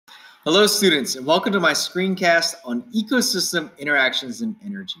Hello, students, and welcome to my screencast on ecosystem interactions and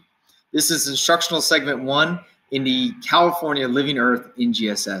energy. This is instructional segment 1 in the California Living Earth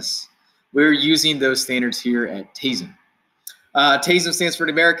NGSS. We're using those standards here at TASM. TASM stands for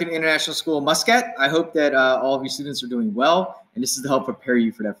the American International School of Muscat. I hope that all of you students are doing well, and this is to help prepare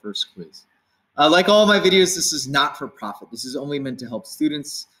you for that first quiz. Like all my videos, this is not for profit. This is only meant to help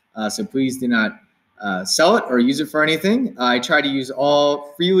students, so please do not sell it or use it for anything. I try to use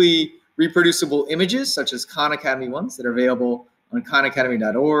all freely reproducible images, such as Khan Academy ones that are available on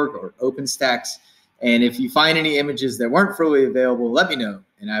khanacademy.org or OpenStax. And if you find any images that weren't freely available, let me know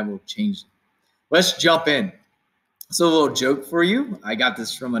and I will change them. Let's jump in. So a little joke for you. I got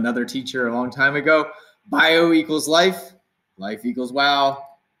this from another teacher a long time ago. Bio equals life, life equals wow.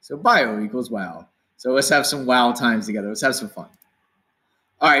 So bio equals wow. So let's have some wow times together. Let's have some fun.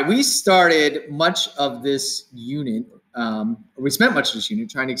 All right, we started much of this unit, we spent much of this unit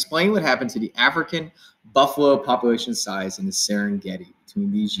trying to explain what happened to the African buffalo population size in the Serengeti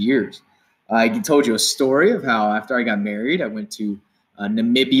between these years. I told you a story of how after I got married, I went to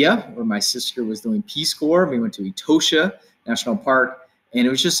Namibia, where my sister was doing Peace Corps. We went to Etosha National Park, and it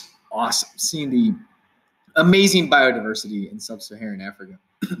was just awesome seeing the amazing biodiversity in sub-Saharan Africa.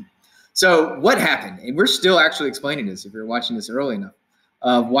 So what happened? And we're still actually explaining this if you're watching this early enough.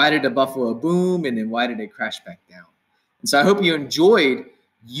 Why did the buffalo boom, and then why did it crash back down? And so I hope you enjoyed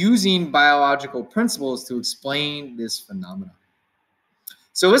using biological principles to explain this phenomenon.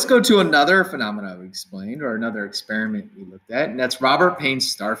 So let's go to another phenomenon we explained, or another experiment we looked at, and that's Robert Payne's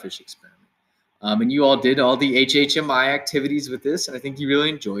starfish experiment. And you all did all the HHMI activities with this, and I think you really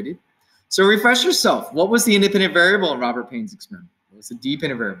enjoyed it. So refresh yourself. What was the independent variable in Robert Payne's experiment? What was the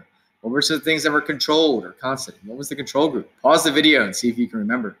dependent variable? What were some things that were controlled or constant? What was the control group? Pause the video and see if you can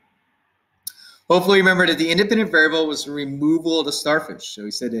remember. Hopefully you remember that the independent variable was the removal of the starfish. So he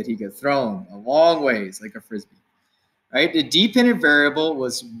said that he could throw them a long ways like a Frisbee. Right? The dependent variable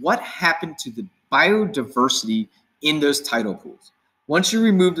was what happened to the biodiversity in those tidal pools. Once you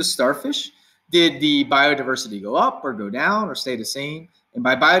remove the starfish, did the biodiversity go up or go down or stay the same? And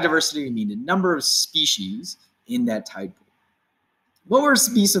by biodiversity, we mean the number of species in that tide pool. What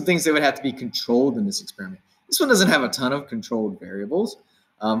would be some things that would have to be controlled in this experiment? This one doesn't have a ton of controlled variables.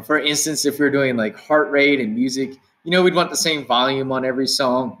 For instance, if we're doing like heart rate and music, we'd want the same volume on every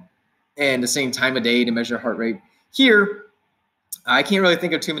song and the same time of day to measure heart rate. Here, I can't really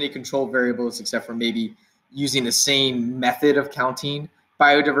think of too many controlled variables except for maybe using the same method of counting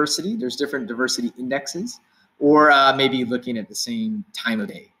biodiversity. There's different diversity indexes, or maybe looking at the same time of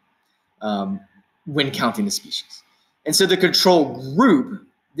day when counting the species. And so the control group,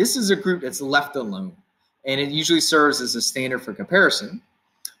 this is a group that's left alone, and it usually serves as a standard for comparison.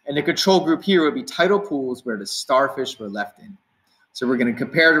 And the control group here would be tidal pools where the starfish were left in. So we're going to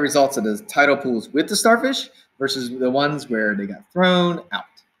compare the results of the tidal pools with the starfish versus the ones where they got thrown out.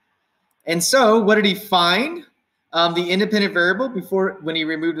 And so what did he find? The independent variable when he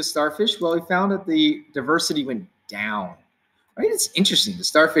removed the starfish, well, he found that the diversity went down. Right? It's interesting. The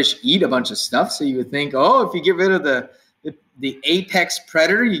starfish eat a bunch of stuff, so you would think, oh, if you get rid of the apex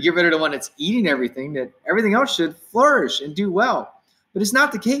predator, you get rid of the one that's eating everything, that everything else should flourish and do well. But it's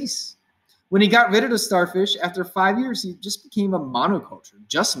not the case. When he got rid of the starfish, after 5 years, he just became a monoculture.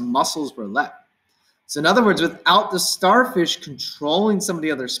 Just mussels were left. So in other words, without the starfish controlling some of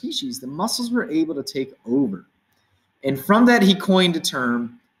the other species, the mussels were able to take over. And from that, he coined the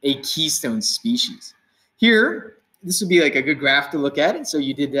term a keystone species. Here, this would be like a good graph to look at. And so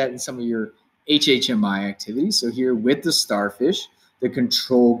you did that in some of your HHMI activities. So here with the starfish, the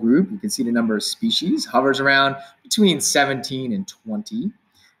control group, you can see the number of species hovers around between 17 and 20.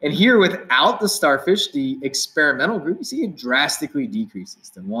 And here without the starfish, the experimental group, you see it drastically decreases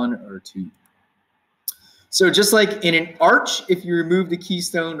to 1 or 2. So just like in an arch, if you remove the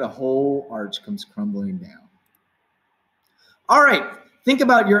keystone, the whole arch comes crumbling down. All right. Think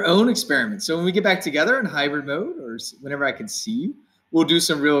about your own experiments. So when we get back together in hybrid mode, or whenever I can see you, we'll do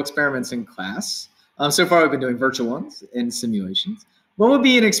some real experiments in class. So far, we've been doing virtual ones and simulations. What would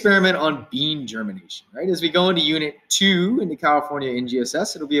be an experiment on bean germination, right? As we go into Unit 2 in the California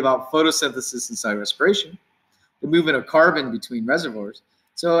NGSS, it'll be about photosynthesis and cell respiration, the movement of carbon between reservoirs.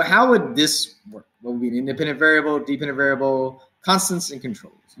 So how would this work? What would be an independent variable, dependent variable, constants, and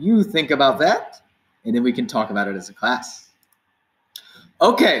controls? You think about that, and then we can talk about it as a class.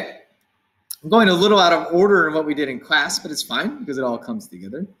 Okay, I'm going a little out of order in what we did in class, but it's fine because it all comes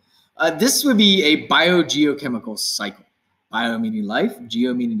together. This would be a biogeochemical cycle. Bio meaning life,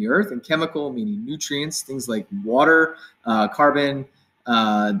 geo meaning the earth, and chemical meaning nutrients, things like water, carbon,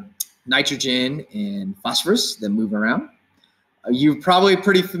 nitrogen, and phosphorus that move around. You're probably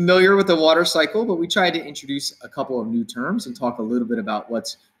pretty familiar with the water cycle, but we tried to introduce a couple of new terms and talk a little bit about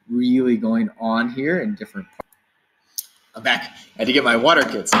what's really going on here in different parts. I'm back. I had to get my water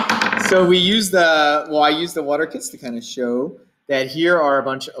kits. So I use the water kits to kind of show that here are a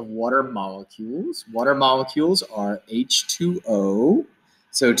bunch of water molecules. Water molecules are H2O,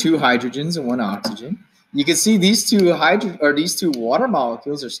 so 2 hydrogens and 1 oxygen. You can see these two water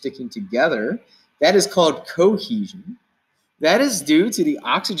molecules are sticking together. That is called cohesion. That is due to the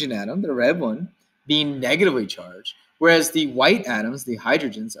oxygen atom, the red one, being negatively charged, whereas the white atoms, the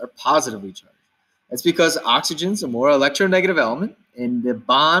hydrogens, are positively charged. That's because oxygen's a more electronegative element, and the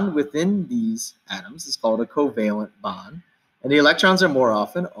bond within these atoms is called a covalent bond, and the electrons are more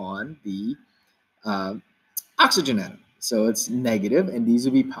often on the oxygen atom. So it's negative, and these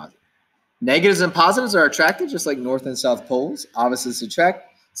would be positive. Negatives and positives are attracted, just like north and south poles. Opposites attract.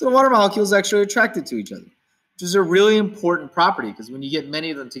 So the water molecules are actually attracted to each other, which is a really important property because when you get many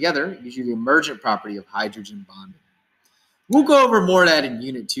of them together, it gives you the emergent property of hydrogen bonding. We'll go over more of that in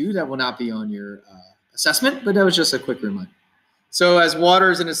Unit 2. That will not be on your assessment, but that was just a quick reminder. So as water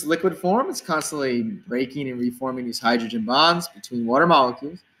is in its liquid form, it's constantly breaking and reforming these hydrogen bonds between water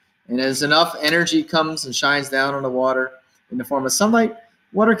molecules. And as enough energy comes and shines down on the water in the form of sunlight,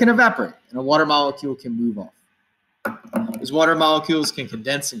 water can evaporate and a water molecule can move off. These water molecules can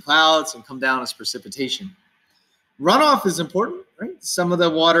condense in clouds and come down as precipitation. Runoff is important, right? Some of the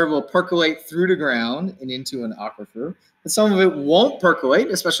water will percolate through the ground and into an aquifer, but some of it won't percolate,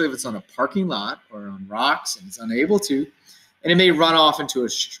 especially if it's on a parking lot or on rocks and it's unable to. And it may run off into a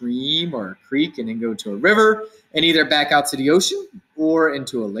stream or a creek and then go to a river and either back out to the ocean or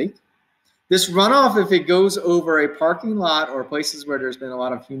into a lake. This runoff, if it goes over a parking lot or places where there's been a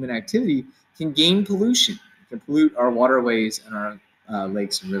lot of human activity, can gain pollution. It can pollute our waterways and our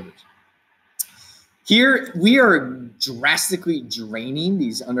lakes and rivers. Here, we are drastically draining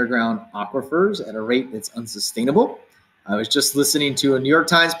these underground aquifers at a rate that's unsustainable. I was just listening to a New York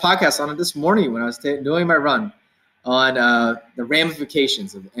Times podcast on it this morning when I was doing my run on the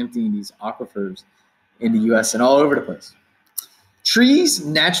ramifications of emptying these aquifers in the U.S. and all over the place. Trees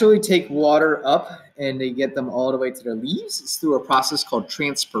naturally take water up and they get them all the way to their leaves. It's through a process called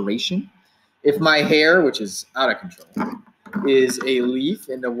transpiration. If my hair, which is out of control, is a leaf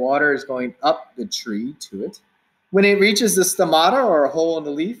and the water is going up the tree to it, when it reaches the stomata or a hole in the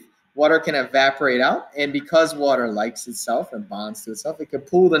leaf, water can evaporate out. And because water likes itself and bonds to itself, it can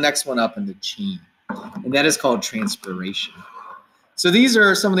pull the next one up in the chain. And that is called transpiration. So these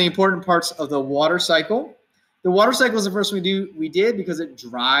are some of the important parts of the water cycle. The water cycle is the first we did because it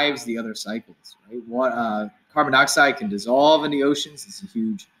drives the other cycles, right? Carbon dioxide can dissolve in the oceans. It's a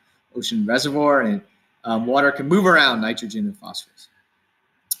huge ocean reservoir, and water can move around nitrogen and phosphorus.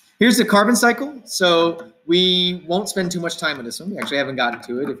 Here's the carbon cycle. So we won't spend too much time on this one. We actually haven't gotten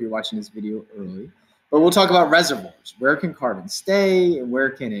to it if you're watching this video early. But we'll talk about reservoirs. Where can carbon stay and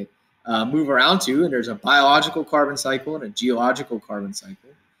where can it move around to? And there's a biological carbon cycle and a geological carbon cycle.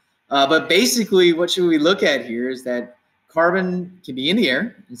 But basically, what should we look at here is that carbon can be in the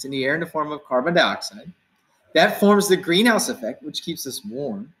air. It's in the air in the form of carbon dioxide. That forms the greenhouse effect, which keeps us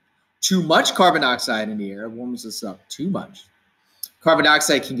warm. Too much carbon dioxide in the air warms us up too much. Carbon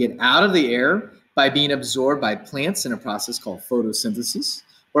dioxide can get out of the air by being absorbed by plants in a process called photosynthesis,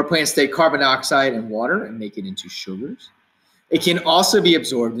 where plants take carbon dioxide and water and make it into sugars. It can also be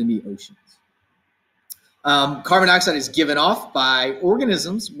absorbed in the oceans. Carbon dioxide is given off by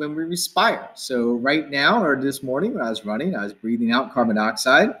organisms when we respire. So right now, or this morning when I was running, I was breathing out carbon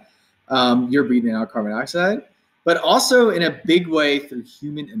dioxide. You're breathing out carbon dioxide, but also in a big way through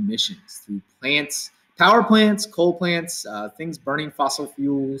human emissions, through plants, power plants, coal plants, things burning fossil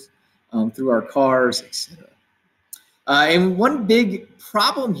fuels, through our cars, etc. And one big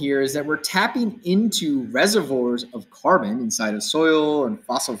problem here is that we're tapping into reservoirs of carbon inside of soil and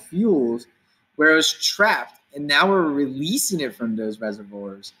fossil fuels where it was trapped, and now we're releasing it from those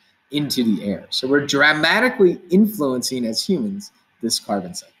reservoirs into the air. So we're dramatically influencing, as humans, this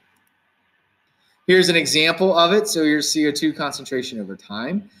carbon cycle. Here's an example of it. So here's CO2 concentration over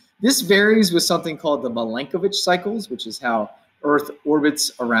time. This varies with something called the Milankovitch cycles, which is how Earth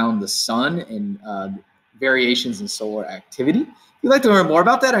orbits around the sun and variations in solar activity. If you'd like to learn more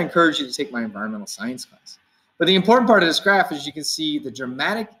about that, I encourage you to take my environmental science class. But the important part of this graph is you can see the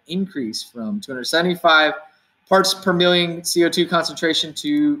dramatic increase from 275 parts per million CO2 concentration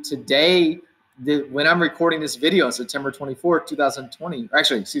to today, when I'm recording this video on September 24th, 2020, or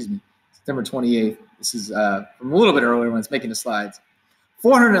actually, excuse me, September 28th. This is from a little bit earlier when it's making the slides.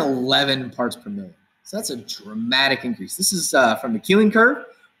 411 parts per million. So that's a dramatic increase. This is from the Keeling curve,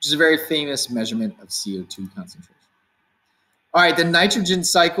 which is a very famous measurement of CO2 concentration. All right, the nitrogen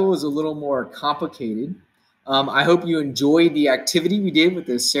cycle is a little more complicated. I hope you enjoyed the activity we did with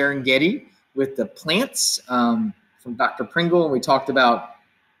the Serengeti with the plants from Dr. Pringle, and we talked about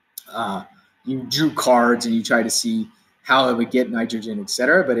you drew cards and you tried to see how it would get nitrogen, et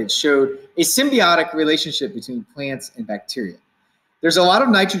cetera, but it showed a symbiotic relationship between plants and bacteria. There's a lot of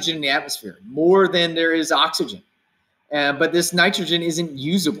nitrogen in the atmosphere, more than there is oxygen, but this nitrogen isn't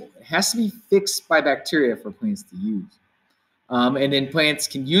usable. It has to be fixed by bacteria for plants to use. And then plants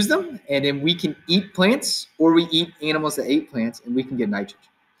can use them, and then we can eat plants, or we eat animals that ate plants, and we can get nitrogen.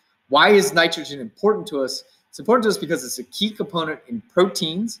 Why is nitrogen important to us? It's important to us because it's a key component in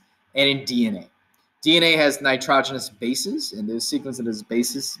proteins and in DNA. DNA has nitrogenous bases, and those sequence of those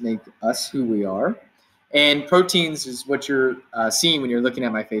bases make us who we are. And proteins is what you're seeing when you're looking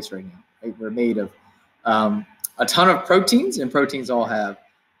at my face right now. Right? We're made of a ton of proteins, and proteins all have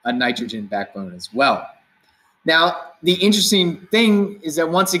a nitrogen backbone as well. Now, the interesting thing is that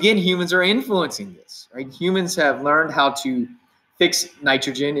once again, humans are influencing this, right? Humans have learned how to fix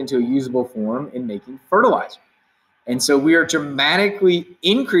nitrogen into a usable form in making fertilizer. And so we are dramatically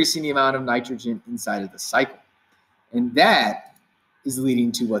increasing the amount of nitrogen inside of the cycle. And that is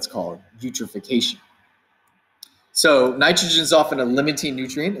leading to what's called eutrophication. So nitrogen is often a limiting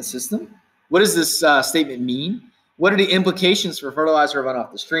nutrient in the system. What does this statement mean? What are the implications for fertilizer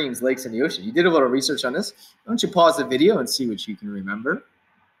runoff the streams, lakes, and the ocean? You did a little research on this. Why don't you pause the video and see what you can remember?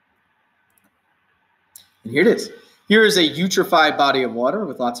 And here it is. Here is a eutrophied body of water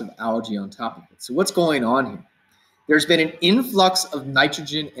with lots of algae on top of it. So what's going on here? There's been an influx of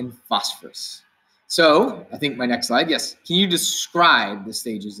nitrogen and phosphorus. So I think my next slide, yes. Can you describe the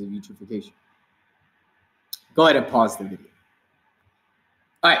stages of eutrophication? Go ahead and pause the video.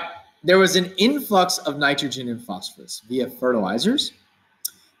 All right. There was an influx of nitrogen and phosphorus via fertilizers.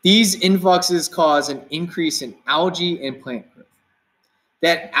 These influxes cause an increase in algae and plant growth.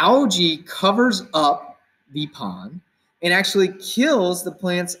 That algae covers up the pond and actually kills the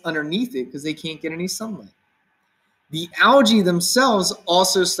plants underneath it because they can't get any sunlight. The algae themselves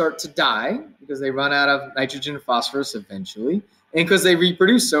also start to die because they run out of nitrogen and phosphorus eventually, and because they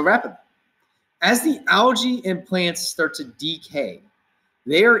reproduce so rapidly. As the algae and plants start to decay,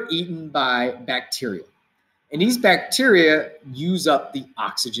 they are eaten by bacteria. And these bacteria use up the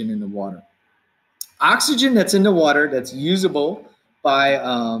oxygen in the water. Oxygen that's in the water that's usable by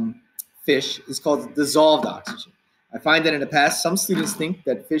fish is called dissolved oxygen. I find that in the past, some students think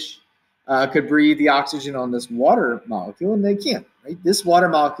that fish could breathe the oxygen on this water molecule, and they can't. Right? This water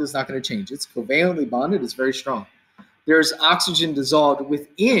molecule is not going to change. It's covalently bonded. It's very strong. There's oxygen dissolved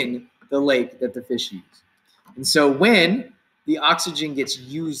within the lake that the fish use. And so when the oxygen gets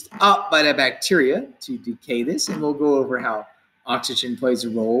used up by the bacteria to decay this, and we'll go over how oxygen plays a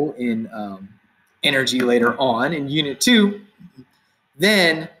role in energy later on in Unit 2,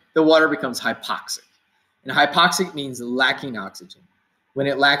 then the water becomes hypoxic. And hypoxic means lacking oxygen. When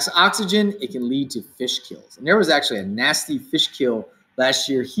it lacks oxygen, it can lead to fish kills. And there was actually a nasty fish kill last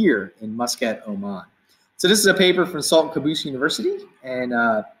year here in Muscat, Oman. So this is a paper from Sultan Qaboos University and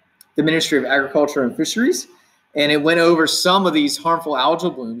the Ministry of Agriculture and Fisheries. And it went over some of these harmful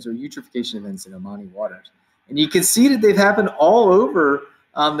algal blooms or eutrophication events in Omani waters. And you can see that they've happened all over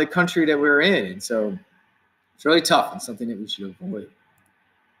the country that we're in. And so it's really tough and something that we should avoid.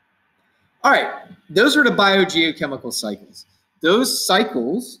 All right, those are the biogeochemical cycles. Those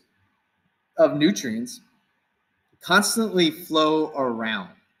cycles of nutrients constantly flow around,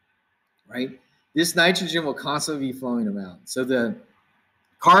 right? This nitrogen will constantly be flowing around. So the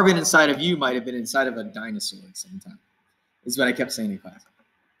carbon inside of you might have been inside of a dinosaur at some time, is what I kept saying in class.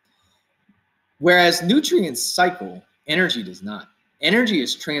 Whereas nutrients cycle, energy does not. Energy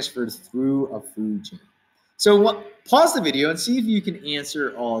is transferred through a food chain. So pause the video and see if you can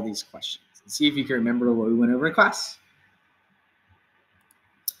answer all of these questions and see if you can remember what we went over in class.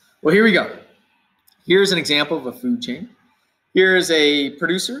 Well, here we go. Here's an example of a food chain. Here's a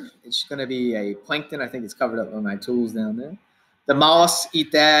producer. It's going to be a plankton. I think it's covered up on my tools down there. The mollusks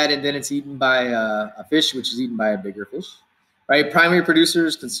eat that, and then it's eaten by a fish, which is eaten by a bigger fish. Right? Primary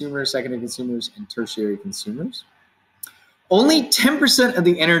producers, consumers, secondary consumers, and tertiary consumers. Only 10% of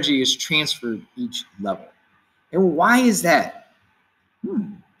the energy is transferred each level. And why is that?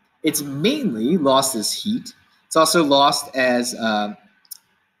 It's mainly lost as heat. It's also lost as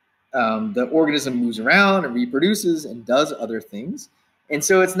the organism moves around and reproduces and does other things. And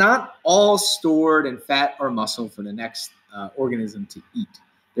so it's not all stored in fat or muscle for the next organism to eat.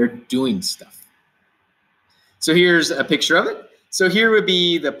 They're doing stuff. So here's a picture of it. So here would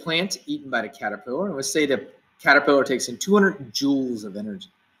be the plant eaten by the caterpillar. And let's say the caterpillar takes in 200 joules of energy.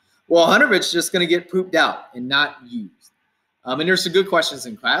 Well, 100 of it's just going to get pooped out and not used. And there's some good questions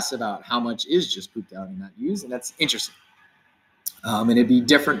in class about how much is just pooped out and not used, and that's interesting. And it'd be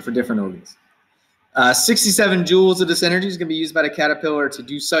different for different organs. 67 joules of this energy is going to be used by the caterpillar to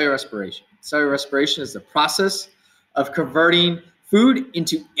do cellular respiration. Cellular respiration is the process of converting food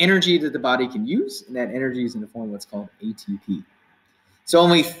into energy that the body can use, and that energy is in the form of what's called ATP. So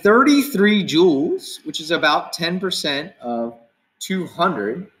only 33 joules, which is about 10% of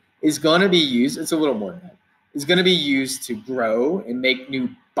 200, is going to be used. It's a little more than that. Is going to be used to grow and make new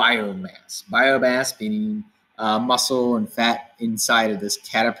biomass. Biomass meaning muscle and fat inside of this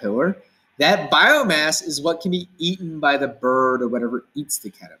caterpillar. That biomass is what can be eaten by the bird or whatever eats the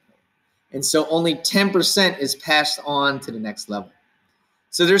caterpillar. And so only 10% is passed on to the next level.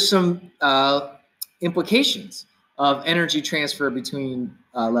 So there's some implications of energy transfer between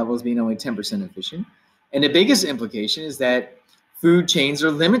levels being only 10% efficient. And the biggest implication is that food chains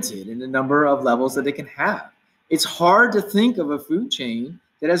are limited in the number of levels that they can have. It's hard to think of a food chain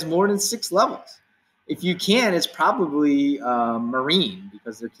that has more than 6 levels. If you can, it's probably marine,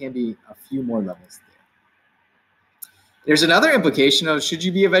 because there can be a few more levels there. There's another implication of, should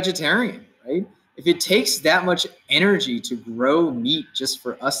you be a vegetarian, right? If it takes that much energy to grow meat just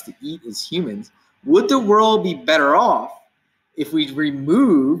for us to eat as humans, would the world be better off if we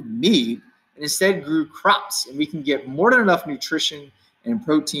removed meat and instead grew crops, and we can get more than enough nutrition and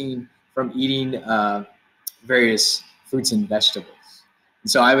protein from eating various fruits and vegetables? And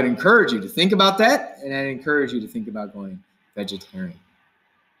so I would encourage you to think about that, and I'd encourage you to think about going vegetarian.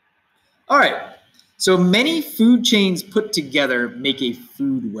 All right, so many food chains put together make a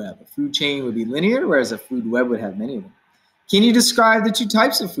food web. A food chain would be linear, whereas a food web would have many of them. Can you describe the 2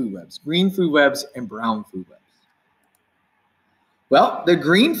 types of food webs, green food webs and brown food webs? Well, the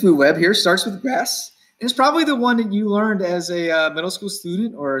green food web here starts with grass, and it's probably the one that you learned as a middle school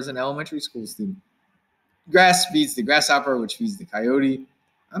student or as an elementary school student. Grass feeds the grasshopper, which feeds the coyote.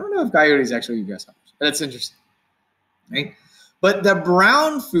 I don't know if coyotes actually eat grasshoppers, but that's interesting, right? But the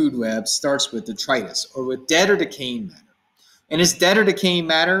brown food web starts with detritus, or with dead or decaying matter. And this dead or decaying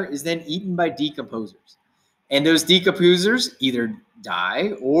matter is then eaten by decomposers. And those decomposers either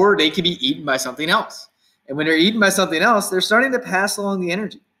die or they can be eaten by something else. And when they're eaten by something else, they're starting to pass along the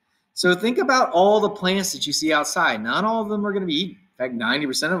energy. So think about all the plants that you see outside. Not all of them are going to be eaten. In fact, 90%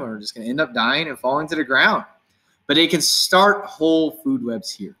 of them are just going to end up dying and falling to the ground. But they can start whole food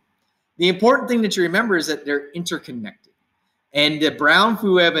webs here. The important thing that you remember is that they're interconnected. And the brown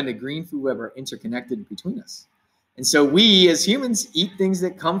food web and the green food web are interconnected between us. And so we, as humans, eat things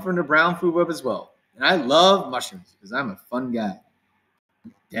that come from the brown food web as well. And I love mushrooms because I'm a fun guy.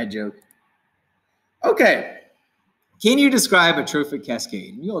 Dad joke. Okay. Can you describe a trophic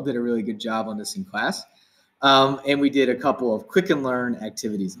cascade? You all did a really good job on this in class. And we did a couple of quick and learn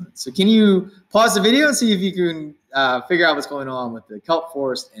activities on it. So can you pause the video and see if you can figure out what's going on with the kelp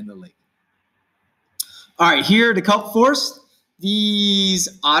forest and the lake? All right, here, the kelp forest,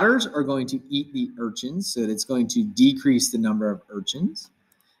 these otters are going to eat the urchins, so it's going to decrease the number of urchins.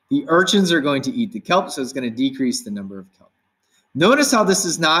 The urchins are going to eat the kelp, so it's going to decrease the number of kelp. Notice how this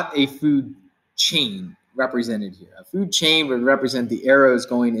is not a food chain represented here. A food chain would represent the arrows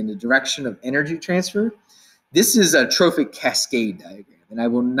going in the direction of energy transfer. This is a trophic cascade diagram, and I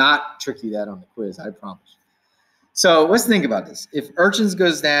will not trick you that on the quiz, I promise. So let's think about this. If urchins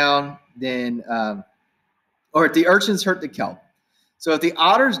goes down, then, or if the urchins hurt the kelp. So if the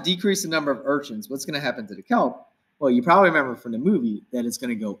otters decrease the number of urchins, what's going to happen to the kelp? Well, you probably remember from the movie that it's going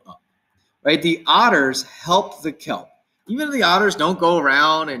to go up, right? The otters help the kelp. Even if the otters don't go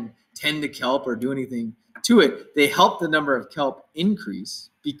around and tend to kelp or do anything to it, they help the number of kelp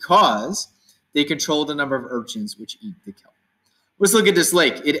increase because they control the number of urchins which eat the kelp. Let's look at this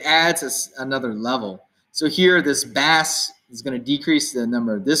lake. It adds another level. So here, this bass is going to decrease the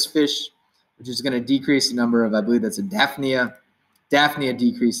number of this fish, which is going to decrease the number of, I believe that's a Daphnia. Daphnia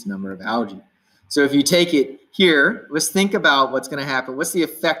decrease the number of algae. So if you take it here, let's think about what's going to happen. What's the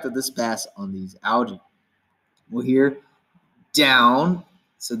effect of this bass on these algae? Well, here, down.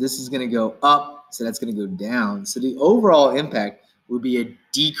 So this is going to go up. So that's going to go down. So the overall impact would be a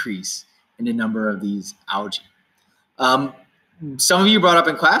decrease in the number of these algae. Some of you brought up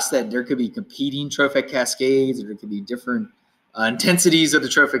in class that there could be competing trophic cascades, or there could be different intensities of the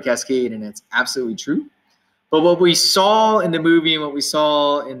trophic cascade, and that's absolutely true. But what we saw in the movie and what we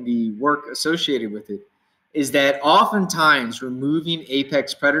saw in the work associated with it is that oftentimes removing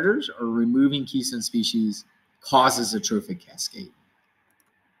apex predators or removing keystone species causes a trophic cascade.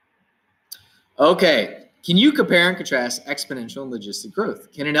 Okay, can you compare and contrast exponential and logistic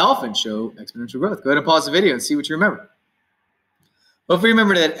growth? Can an elephant show exponential growth? Go ahead and pause the video and see what you remember. Hopefully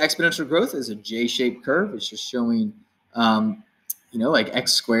remember that exponential growth is a J-shaped curve. It's just showing like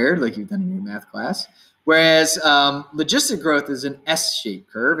x squared, like you've done in your math class. Whereas logistic growth is an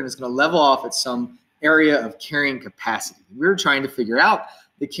S-shaped curve, and it's going to level off at some area of carrying capacity. We were trying to figure out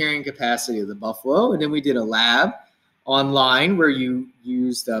the carrying capacity of the buffalo, and then we did a lab online where you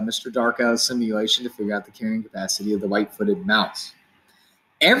used Mr. Darkow's simulation to figure out the carrying capacity of the white-footed mouse.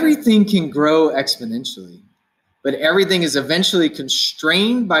 Everything can grow exponentially, but everything is eventually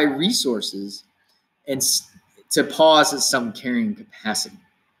constrained by resources and to pause at some carrying capacity.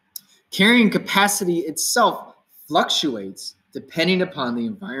 Carrying capacity itself fluctuates depending upon the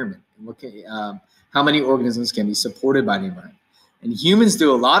environment and how many organisms can be supported by the environment. And humans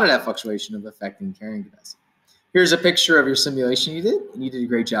do a lot of that fluctuation of affecting carrying capacity. Here's a picture of your simulation you did, and you did a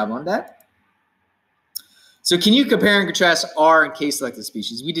great job on that. So can you compare and contrast R and K selected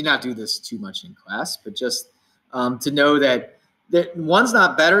species? We did not do this too much in class, but just to know that one's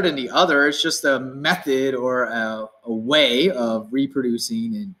not better than the other. It's just a method or a way of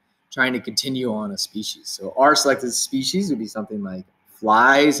reproducing and trying to continue on a species. So R selected species would be something like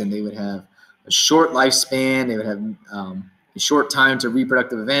flies, and they would have a short lifespan. They would have a short time to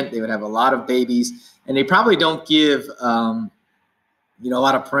reproductive event. They would have a lot of babies, and they probably don't give a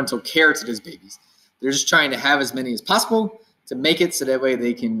lot of parental care to those babies. They're just trying to have as many as possible to make it so that way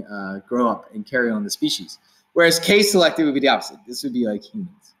they can grow up and carry on the species. Whereas K selected would be the opposite. This would be like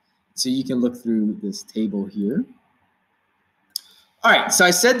humans. So you can look through this table here. All right, so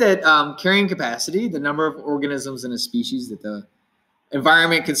I said that carrying capacity, the number of organisms in a species that the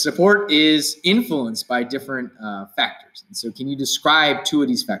environment can support, is influenced by different factors. And so can you describe two of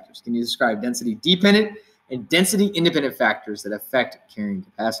these factors? Can you describe density dependent and density independent factors that affect carrying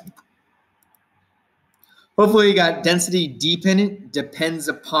capacity? Hopefully you got density dependent depends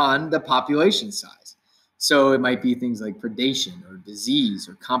upon the population size. So it might be things like predation or disease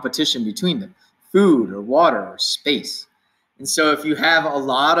or competition between them, food or water or space. And so if you have a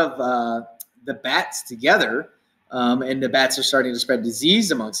lot of the bats together and the bats are starting to spread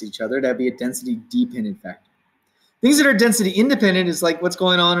disease amongst each other, that'd be a density dependent factor. Things that are density independent is like what's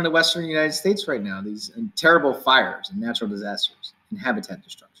going on in the Western United States right now, these terrible fires and natural disasters and habitat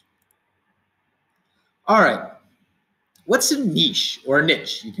destruction. All right, what's a niche or a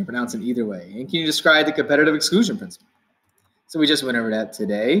niche? You can pronounce it either way. And can you describe the competitive exclusion principle? So we just went over that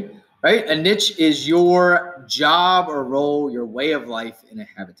today, right? A niche is your job or role, your way of life in a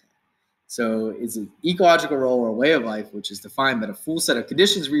habitat. So it's an ecological role or way of life, which is defined by a full set of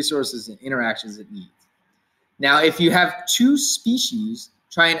conditions, resources, and interactions it needs. Now, if you have two species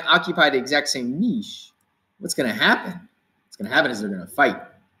try and occupy the exact same niche, what's going to happen? What's going to happen is they're going to fight,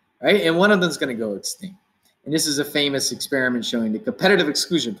 right? And one of them is going to go extinct. And this is a famous experiment showing the competitive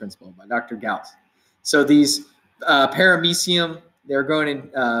exclusion principle by Dr. Gauss. So these paramecium, they're grown in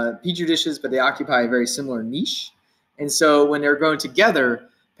petri dishes, but they occupy a very similar niche. And so when they're grown together,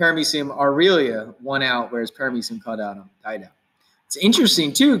 paramecium aurelia won out, whereas paramecium caudatum died out. It's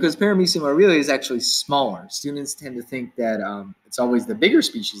interesting too, because paramecium aurelia is actually smaller. Students tend to think that it's always the bigger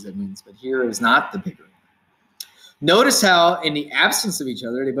species that wins, but here is not the bigger one. Notice how in the absence of each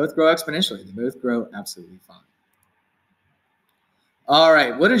other, they both grow exponentially. They both grow absolutely fine. All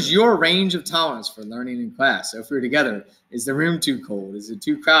right, what is your range of tolerance for learning in class? So if we're together, is the room too cold? Is it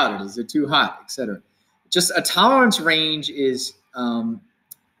too crowded? Is it too hot, etc.? Just a tolerance range is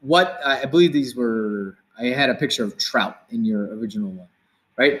what I believe these were. I had a picture of trout in your original one,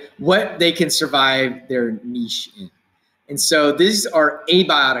 right? What they can survive their niche in. And so these are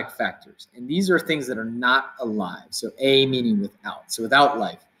abiotic factors, and these are things that are not alive. So A meaning without, so without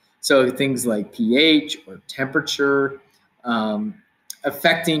life. So things like pH or temperature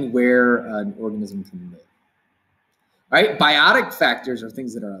affecting where an organism can live. Right? Biotic factors are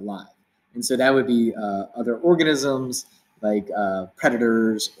things that are alive. And so that would be other organisms like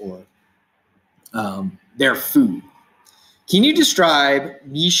predators or their food. Can you describe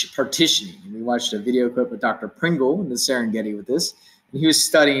niche partitioning? And we watched a video clip with Dr. Pringle in the Serengeti with this, and he was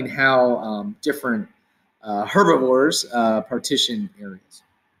studying how different herbivores partition areas.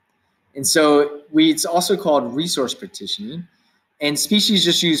 And so it's also called resource partitioning, and species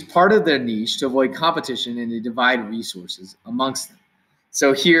just use part of their niche to avoid competition, and they divide resources amongst them.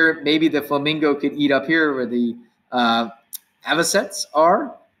 So here, maybe the flamingo could eat up here where the avocets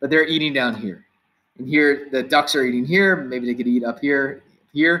are, but they're eating down here. And here, the ducks are eating here. Maybe they could eat up here,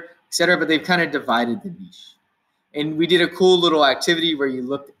 etc. But they've kind of divided the niche. And we did a cool little activity where you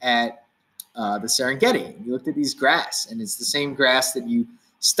looked at the Serengeti. You looked at these grass, and it's the same grass that you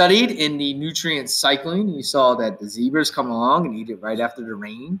studied in the nutrient cycling. You saw that the zebras come along and eat it right after the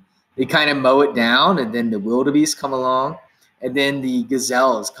rain. They kind of mow it down, and then the wildebeest come along, and then the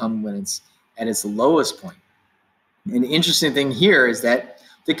gazelles come when it's at its lowest point. And the interesting thing here is that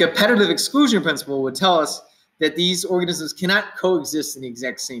the competitive exclusion principle would tell us that these organisms cannot coexist in the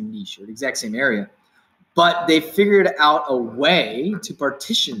exact same niche or the exact same area, but they figured out a way to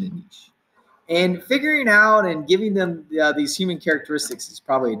partition the niche. And figuring out and giving them these human characteristics is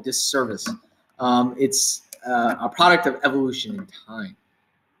probably a disservice. It's a product of evolution in time.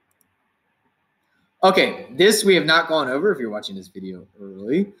 Okay, this we have not gone over if you're watching this video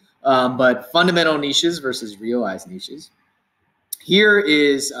early, but fundamental niches versus realized niches. Here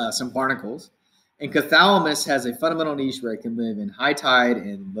is some barnacles. And Cathylamus has a fundamental niche where it can live in high tide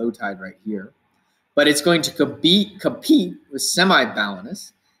and low tide right here. But it's going to compete with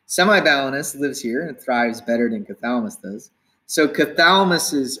Semibalanus. Semibalanus lives here and thrives better than Cathylamus does. So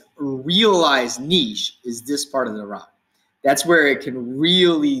Cathylamus's realized niche is this part of the rock. That's where it can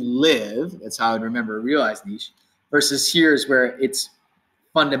really live. That's how I would remember a realized niche. Versus here is where its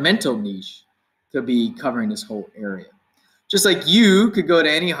fundamental niche could be covering this whole area. Just like you could go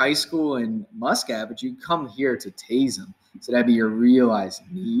to any high school in Muscat, but you come here to Tazem. So that'd be your realized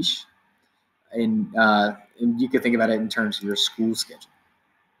niche. And you could think about it in terms of your school schedule.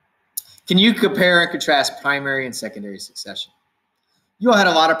 Can you compare and contrast primary and secondary succession? You all had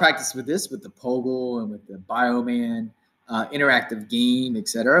a lot of practice with this, with the Poggle and with the Bioman, interactive game,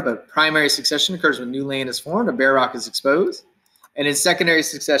 etc. But primary succession occurs when new land is formed, a bare rock is exposed. And in secondary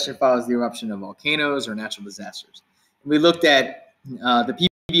succession follows the eruption of volcanoes or natural disasters. We looked at the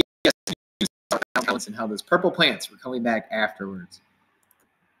PBS and how those purple plants were coming back afterwards.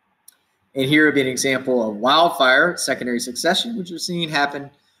 And here would be an example of wildfire, secondary succession, which we're seeing happen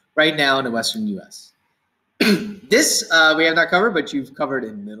right now in the western U.S. This we have not covered, but you've covered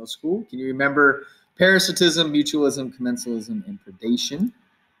in middle school. Can you remember parasitism, mutualism, commensalism, and predation?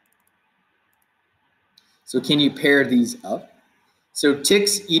 So can you pair these up? So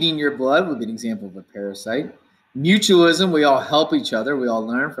ticks eating your blood would be an example of a parasite. Mutualism, we all help each other. We all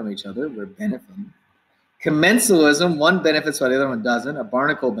learn from each other. We're benefiting. Commensalism, one benefits while the other one doesn't. A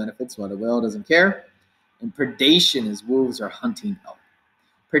barnacle benefits while the whale doesn't care. And predation is wolves are hunting elk.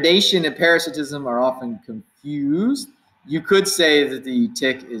 Predation and parasitism are often confused. You could say that the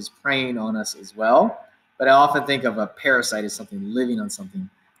tick is preying on us as well, but I often think of a parasite as something living on something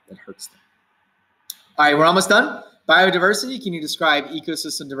that hurts them. All right, we're almost done. Biodiversity, can you describe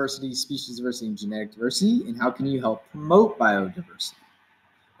ecosystem diversity, species diversity, and genetic diversity, and how can you help promote biodiversity?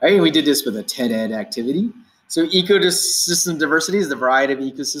 All right, and we did this with a TED Ed activity. So ecosystem diversity is the variety of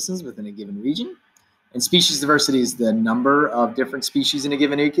ecosystems within a given region, and species diversity is the number of different species in a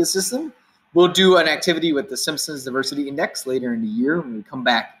given ecosystem. We'll do an activity with the Simpsons Diversity Index later in the year when we come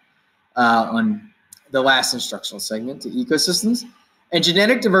back on the last instructional segment to ecosystems. And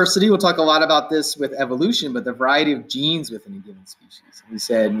genetic diversity, we'll talk a lot about this with evolution, but the variety of genes within a given species. We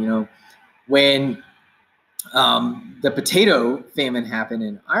said, you know, when the potato famine happened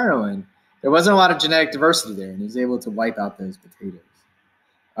in Ireland, there wasn't a lot of genetic diversity there, and it was able to wipe out those potatoes.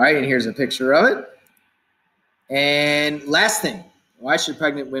 All right, and here's a picture of it. And last thing, why should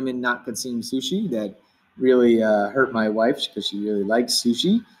pregnant women not consume sushi? That really hurt my wife because she really likes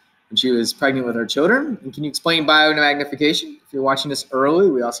sushi when she was pregnant with her children. And can you explain biomagnification? If you're watching this early,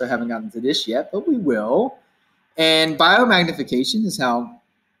 we also haven't gotten to this yet, but we will. And biomagnification is how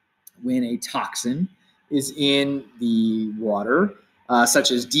when a is in the water, such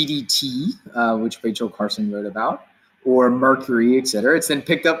as DDT, which Rachel Carson wrote about, or mercury, etc. It's then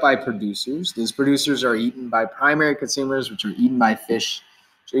picked up by producers. Those producers are eaten by primary consumers, which are eaten by fish,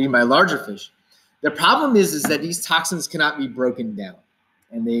 which are eaten by larger fish. The problem is that these toxins cannot be broken down,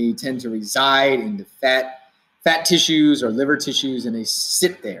 and they tend to reside in the fat tissues or liver tissues, and they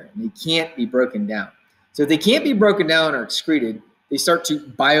sit there, and they can't be broken down. So if they can't be broken down or excreted, they start to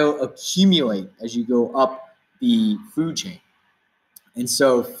bioaccumulate as you go up the food chain. And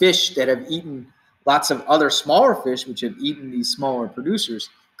so fish that have eaten lots of other smaller fish, which have eaten these smaller producers,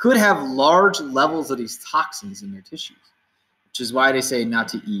 could have large levels of these toxins in their tissues, which is why they say not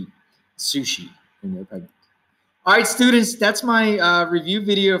to eat sushi when they're pregnant. All right, students, that's my review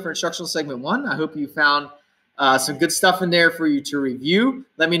video for instructional segment 1. I hope you found some good stuff in there for you to review.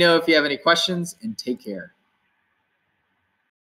 Let me know if you have any questions, and take care.